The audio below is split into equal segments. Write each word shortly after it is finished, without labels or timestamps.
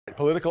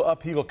Political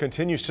upheaval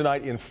continues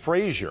tonight in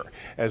Fraser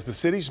as the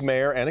city's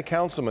mayor and a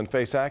councilman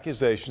face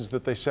accusations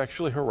that they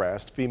sexually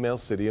harassed female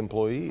city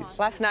employees.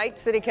 Last night,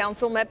 city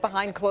council met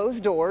behind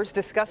closed doors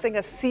discussing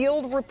a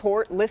sealed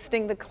report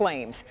listing the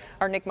claims.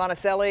 Our Nick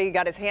Monticelli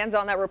got his hands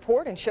on that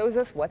report and shows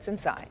us what's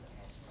inside.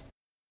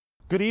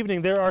 Good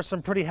evening. There are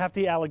some pretty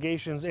hefty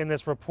allegations in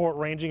this report,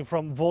 ranging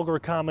from vulgar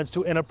comments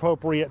to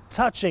inappropriate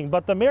touching.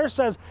 But the mayor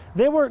says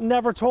they were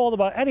never told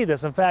about any of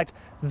this. In fact,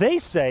 they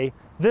say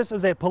this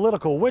is a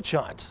political witch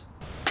hunt.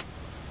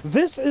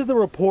 This is the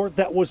report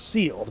that was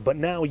sealed, but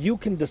now you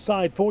can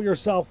decide for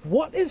yourself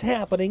what is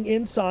happening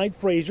inside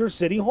Fraser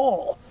City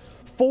Hall.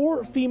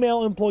 4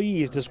 female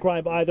employees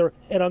describe either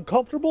an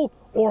uncomfortable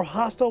or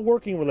hostile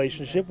working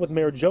relationship with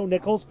Mayor Joe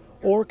Nichols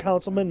or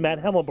Councilman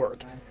Matt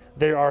Hemmelberg.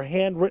 There are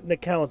handwritten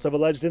accounts of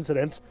alleged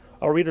incidents.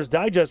 A Reader's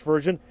Digest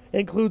version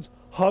includes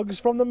hugs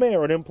from the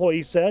mayor, an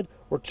employee said,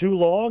 were too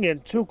long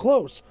and too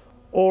close,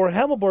 or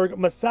Hemmelberg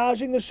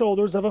massaging the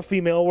shoulders of a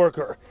female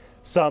worker.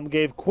 Some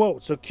gave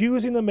quotes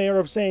accusing the mayor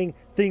of saying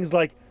things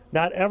like,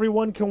 "Not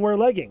everyone can wear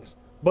leggings,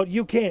 but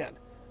you can.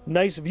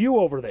 Nice view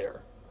over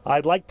there.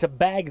 I'd like to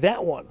bag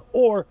that one."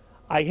 Or,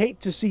 "I hate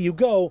to see you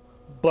go,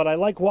 but I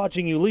like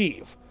watching you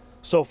leave."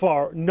 So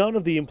far, none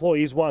of the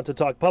employees want to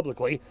talk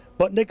publicly,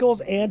 but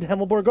Nichols and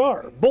Hemmelberg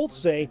are. Both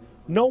say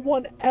no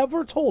one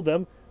ever told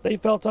them they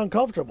felt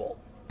uncomfortable.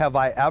 Have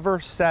I ever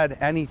said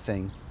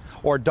anything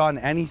or done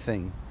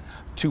anything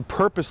to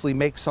purposely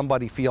make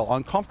somebody feel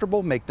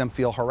uncomfortable, make them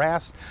feel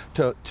harassed,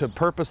 to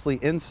purposely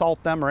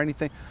insult them or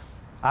anything?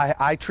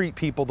 I treat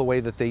people the way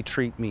that they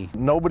treat me.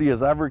 Nobody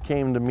has ever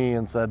came to me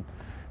and said,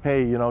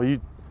 "Hey, you know, you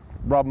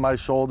rubbed my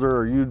shoulder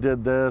or you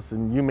did this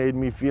and you made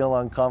me feel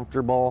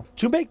uncomfortable."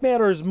 To make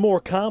matters more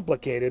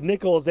complicated,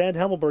 Nichols and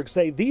Hemmelberg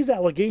say these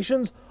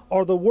allegations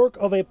are the work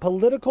of a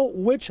political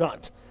witch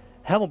hunt.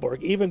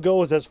 Hemmelberg even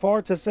goes as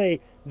far to say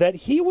that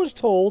he was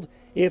told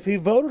if he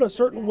voted a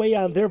certain way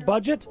on their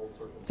budget,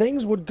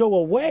 things would go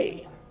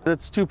away.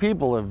 It's 2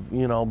 people have,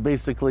 you know,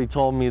 basically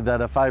told me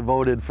that if I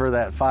voted for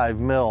that 5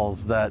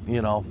 mills that,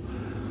 you know,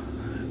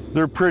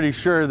 they're pretty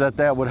sure that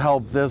that would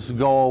help this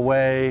go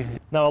away.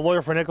 Now, a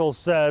lawyer for Nichols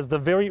says the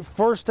very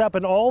first step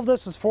in all of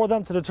this is for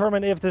them to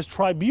determine if this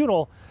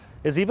tribunal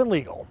is even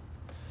legal.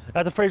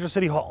 At the Fraser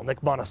City Hall,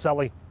 Nick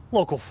Monticelli,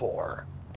 Local 4.